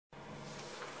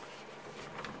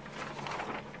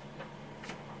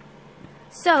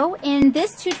So in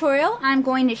this tutorial, I'm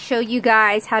going to show you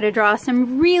guys how to draw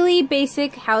some really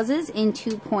basic houses in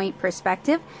two-point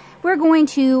perspective. We're going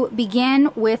to begin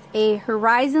with a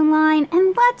horizon line,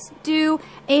 and let's do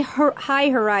a high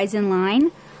horizon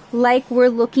line like we're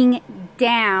looking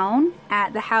down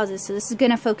at the houses. So this is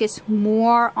going to focus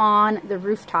more on the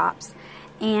rooftops.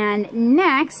 And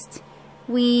next,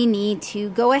 we need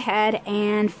to go ahead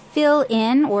and fill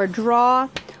in or draw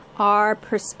our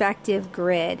perspective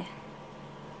grid.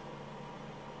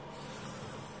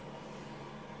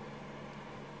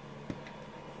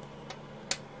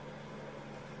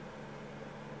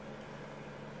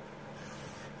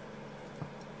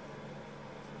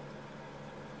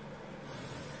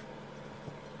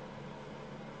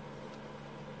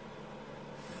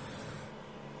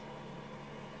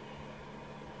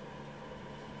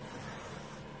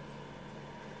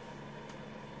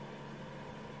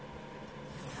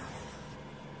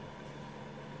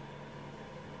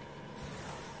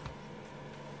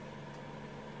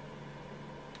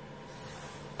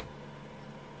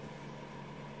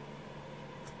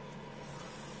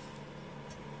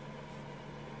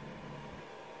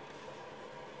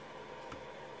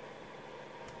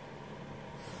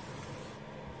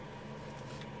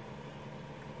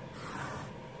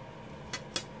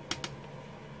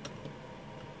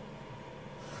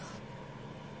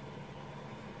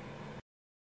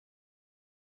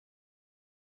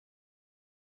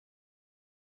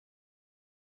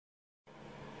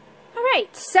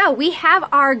 Alright, so we have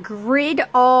our grid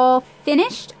all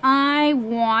finished. I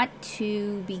want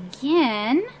to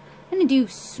begin. I'm going to do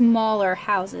smaller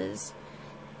houses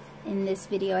in this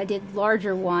video. I did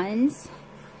larger ones,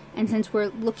 and since we're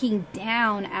looking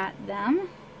down at them,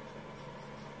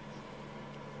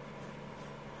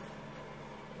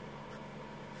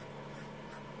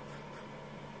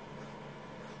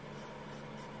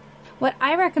 what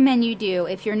I recommend you do,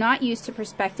 if you're not used to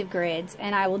perspective grids,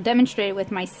 and I will demonstrate it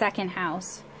with my second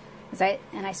house,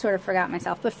 and I sort of forgot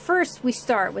myself, but first we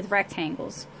start with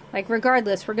rectangles. Like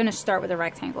regardless, we're going to start with a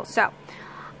rectangle. So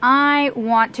I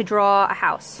want to draw a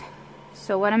house.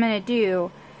 So what I'm going to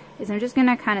do is I'm just going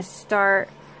to kind of start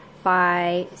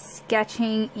by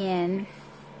sketching in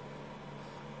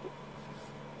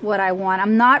what I want.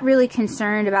 I'm not really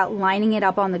concerned about lining it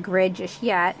up on the grid just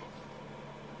yet.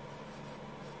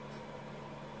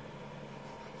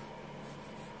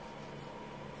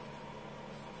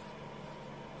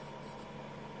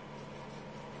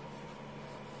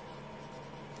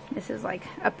 This is like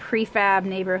a prefab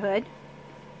neighborhood.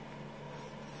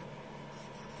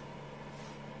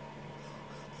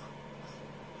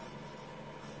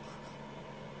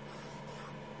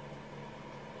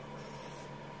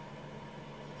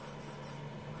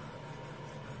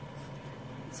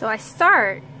 So I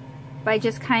start by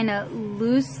just kind of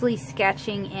loosely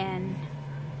sketching in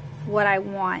what I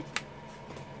want,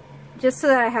 just so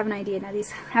that I have an idea. Now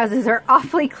these houses are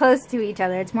awfully close to each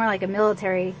other. It's more like a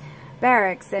military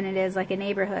barracks than it is like a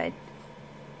neighborhood.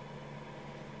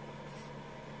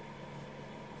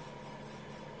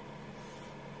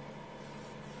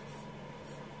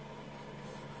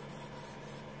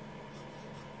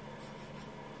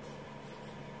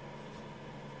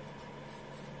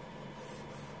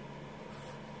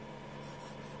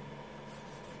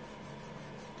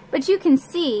 But you can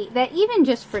see that even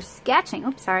just for sketching,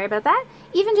 oops, sorry about that,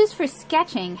 even just for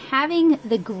sketching, having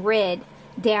the grid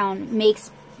down makes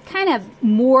kind of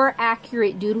more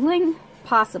accurate doodling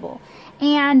possible.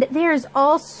 And there's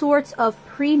all sorts of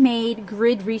pre-made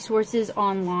grid resources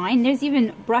online. There's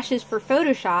even brushes for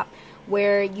Photoshop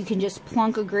where you can just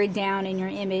plunk a grid down in your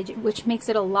image, which makes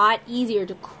it a lot easier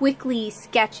to quickly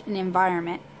sketch an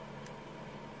environment.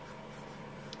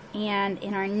 And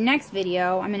in our next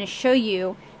video, I'm going to show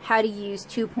you how to use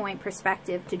two-point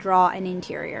perspective to draw an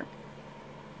interior.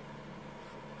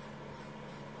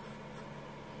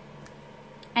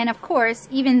 And of course,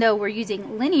 even though we're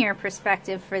using linear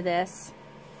perspective for this,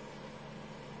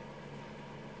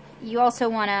 you also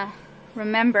want to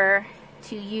remember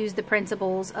to use the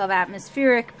principles of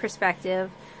atmospheric perspective: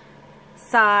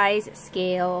 size,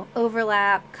 scale,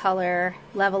 overlap, color,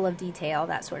 level of detail,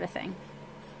 that sort of thing.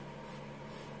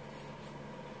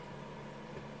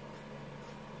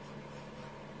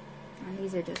 And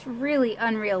these are just really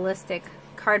unrealistic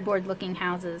cardboard looking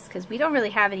houses because we don't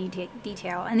really have any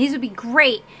detail, and these would be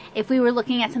great if we were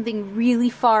looking at something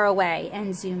really far away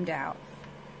and zoomed out.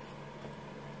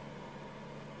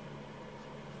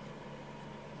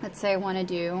 Let's say I want to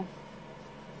do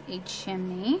a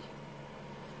chimney.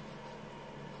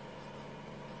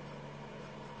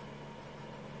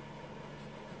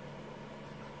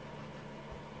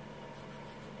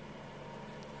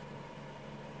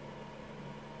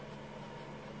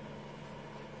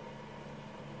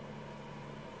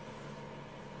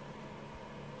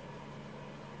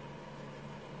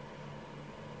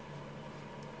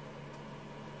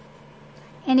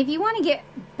 And if you want to get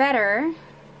better,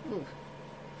 ooh,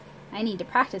 I need to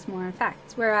practice more. In fact,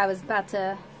 that's where I was about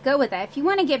to go with that. If you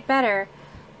want to get better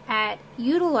at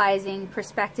utilizing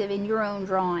perspective in your own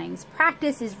drawings,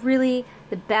 practice is really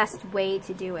the best way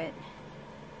to do it.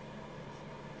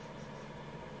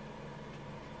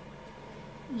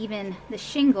 Even the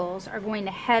shingles are going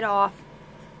to head off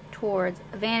towards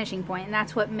a vanishing point, and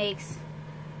that's what makes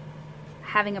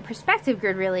having a perspective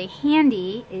grid really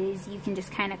handy, is you can just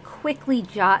kind of quickly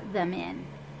jot them in.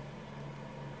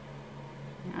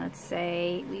 Now let's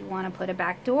say we want to put a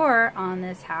back door on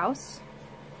this house.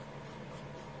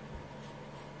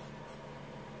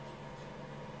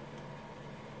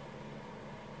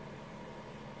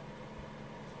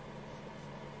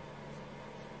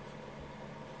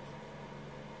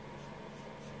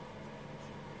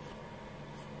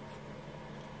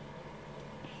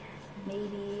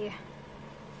 Maybe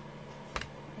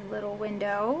a little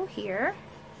window here.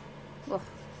 Well,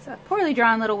 it's a poorly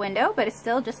drawn little window, but it's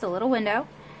still just a little window.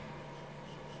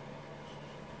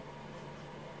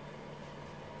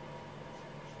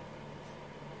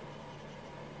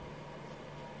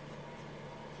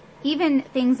 Even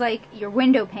things like your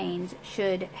window panes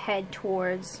should head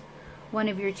towards one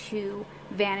of your two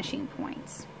vanishing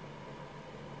points.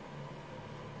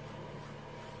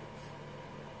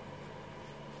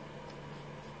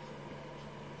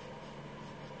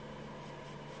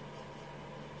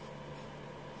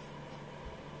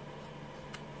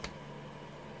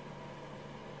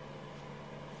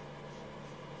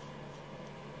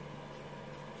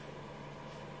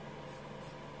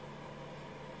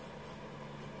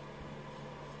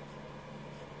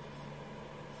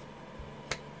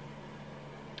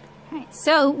 Alright,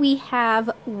 so we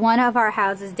have one of our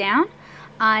houses down.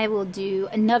 I will do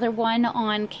another one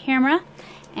on camera,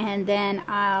 and then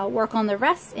I'll work on the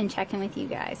rest and check in with you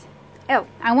guys. Oh,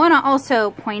 I want to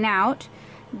also point out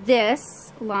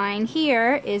this line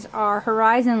here is our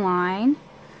horizon line.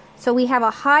 So we have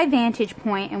a high vantage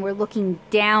point and we're looking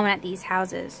down at these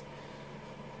houses.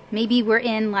 Maybe we're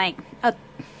in like a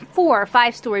 4 or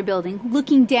 5 story building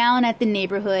looking down at the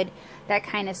neighborhood that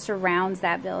kind of surrounds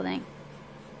that building.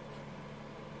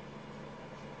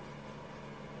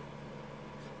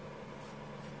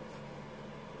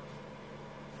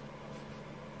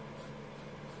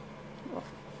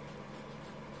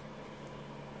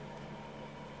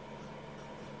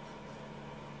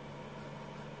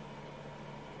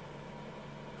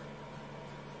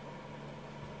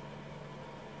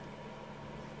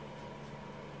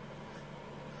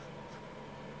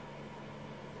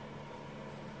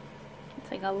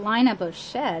 Like a lineup of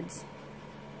sheds.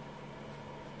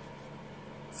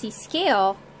 See,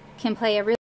 scale can play a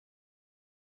really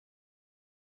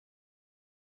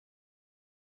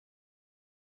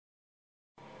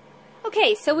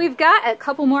Okay, so we've got a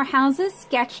couple more houses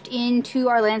sketched into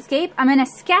our landscape. I'm going to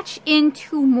sketch in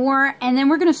 2 more, and then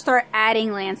we're going to start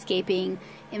adding landscaping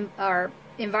in our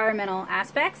environmental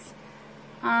aspects.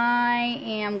 I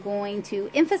am going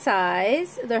to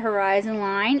emphasize the horizon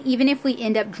line, even if we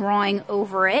end up drawing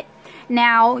over it.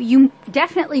 Now, you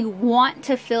definitely want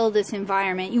to fill this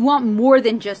environment. You want more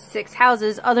than just 6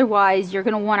 houses, otherwise you're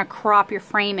going to want to crop your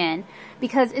frame in,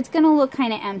 because it's going to look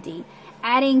kind of empty.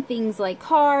 Adding things like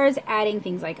cars, adding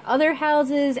things like other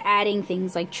houses, adding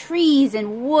things like trees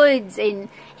and woods and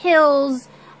hills,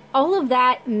 all of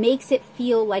that makes it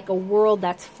feel like a world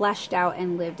that's fleshed out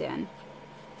and lived in.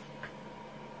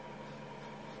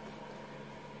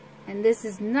 And this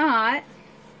is not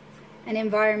an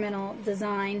environmental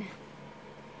design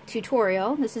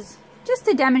tutorial. This is just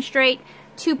to demonstrate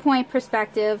 2-point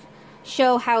perspective,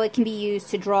 show how it can be used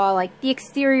to draw like the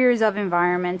exteriors of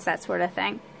environments, that sort of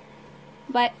thing.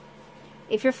 But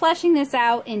if you're fleshing this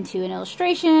out into an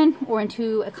illustration or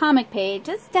into a comic page,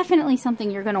 that's definitely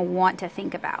something you're going to want to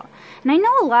think about. And I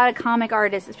know a lot of comic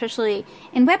artists, especially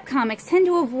in webcomics, tend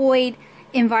to avoid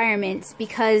environments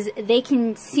because they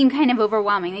can seem kind of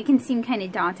overwhelming. They can seem kind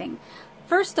of daunting.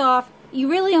 First off, you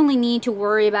really only need to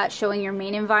worry about showing your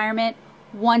main environment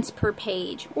once per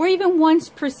page or even once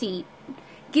per scene.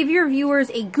 Give your viewers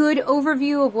a good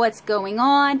overview of what's going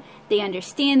on. They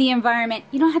understand the environment.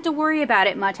 You don't have to worry about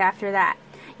it much after that.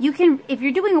 You can, if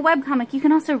you're doing a webcomic, you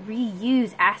can also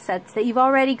reuse assets that you've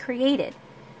already created.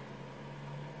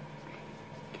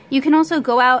 You can also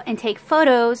go out and take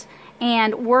photos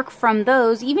and work from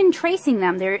those, even tracing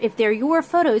them. If they're your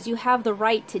photos, you have the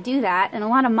right to do that, and a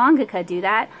lot of mangaka do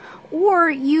that. Or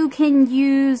you can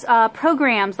use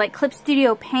programs like Clip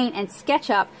Studio Paint and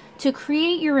SketchUp to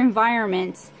create your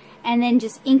environments and then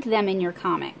just ink them in your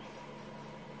comic.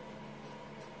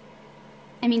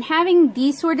 I mean, having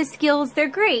these sort of skills, they're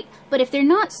great, but if they're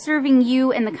not serving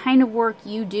you and the kind of work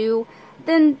you do,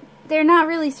 then they're not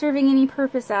really serving any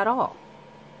purpose at all.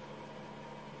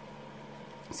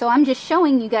 So I'm just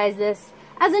showing you guys this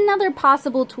as another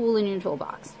possible tool in your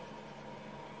toolbox.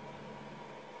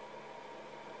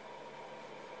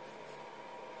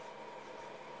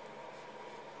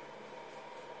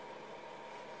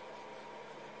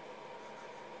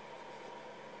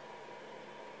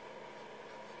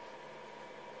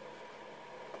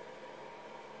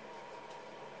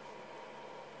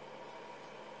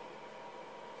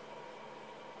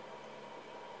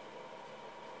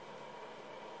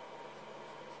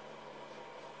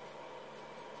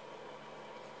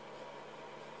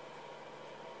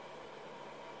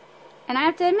 And I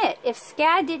have to admit, if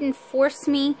SCAD didn't force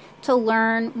me to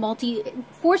learn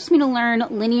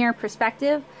linear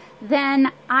perspective,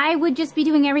 then I would just be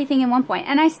doing everything in 1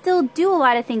 And I still do a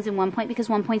lot of things in 1 because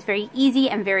 1 is very easy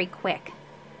and very quick.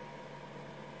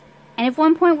 And if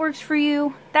 1 works for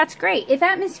you, that's great. If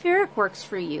atmospheric works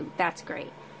for you, that's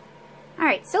great. All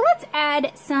right, so let's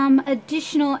add some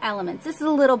additional elements. This is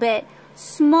a little bit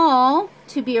small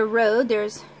to be a road.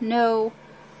 There's no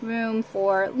room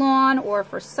for lawn or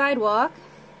for sidewalk.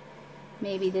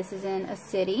 Maybe this is in a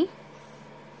city.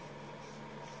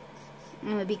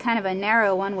 It would be kind of a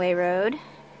narrow one-way road.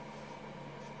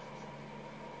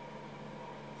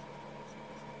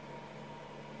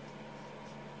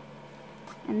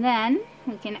 And then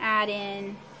we can add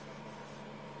in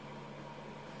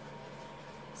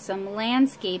some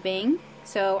landscaping.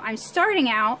 So I'm starting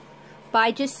out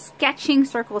by just sketching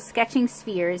circles, sketching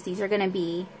spheres. These are going to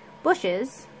be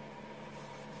bushes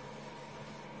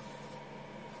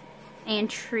and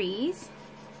trees.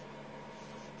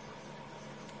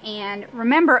 And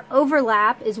remember,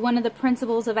 overlap is one of the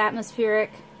principles of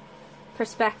atmospheric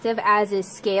perspective, as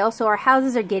is scale. So our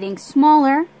houses are getting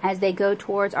smaller as they go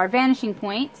towards our vanishing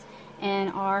points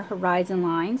and our horizon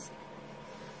lines.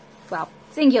 Well,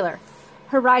 singular.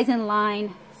 Horizon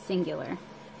line, singular.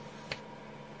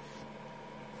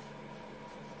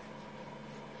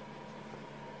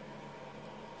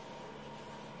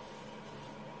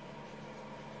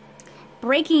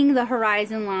 Breaking the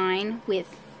horizon line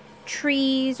with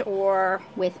trees or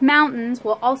with mountains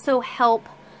will also help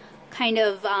kind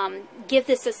of give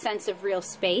this a sense of real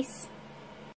space.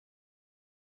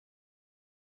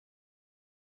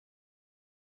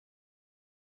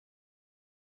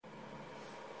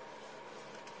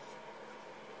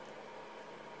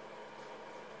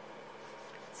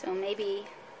 So maybe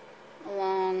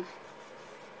along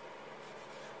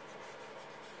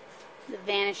the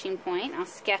vanishing point, I'll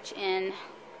sketch in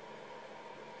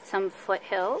some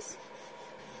foothills,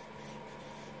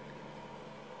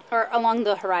 or along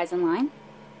the horizon line.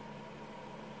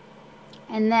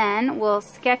 And then we'll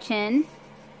sketch in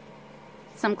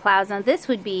some clouds. Now this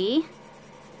would be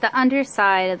the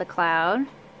underside of the cloud,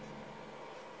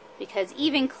 because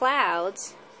even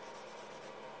clouds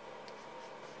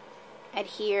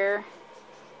adhere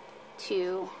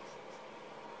to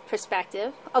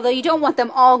perspective, although you don't want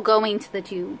them all going to the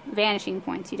two vanishing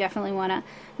points. You definitely want to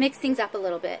mix things up a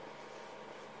little bit.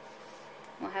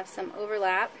 We'll have some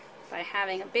overlap by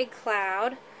having a big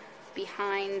cloud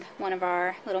behind one of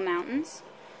our little mountains.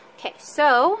 Okay,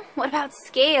 so what about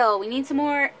scale? We need some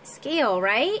more scale,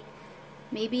 right?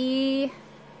 Maybe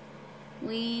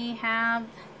we have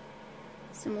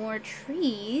some more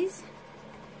trees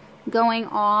going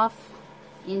off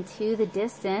into the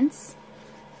distance.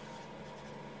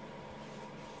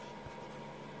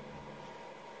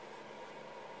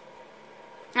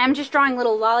 I'm just drawing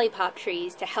little lollipop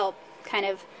trees to help kind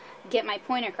of get my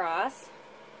point across.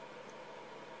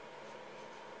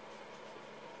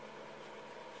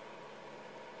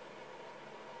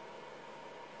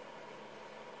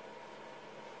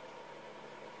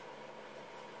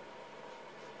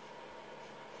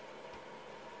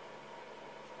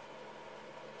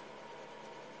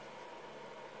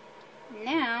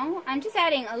 Now, I'm just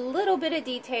adding a little bit of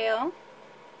detail.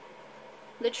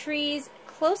 The trees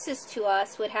closest to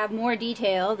us would have more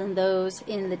detail than those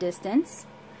in the distance.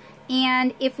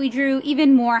 And if we drew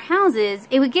even more houses,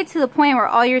 it would get to the point where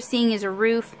all you're seeing is a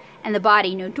roof and the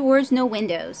body. No doors, no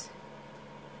windows.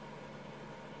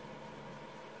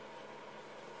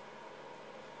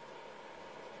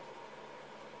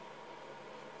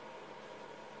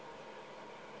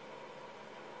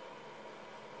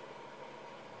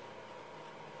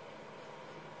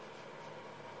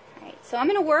 So I'm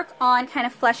going to work on kind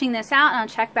of fleshing this out, and I'll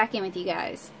check back in with you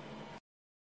guys.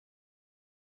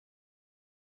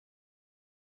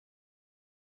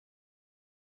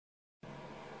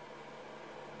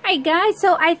 Alright, Alright guys,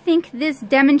 so I think this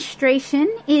demonstration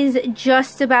is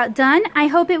just about done. I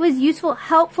hope it was useful,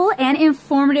 helpful, and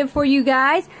informative for you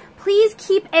guys. Please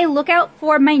keep a lookout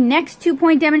for my next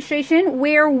 2-point demonstration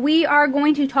where we are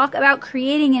going to talk about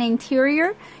creating an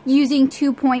interior using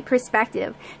 2-point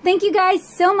perspective. Thank you guys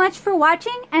so much for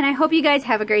watching, and I hope you guys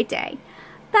have a great day.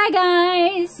 Bye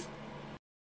guys!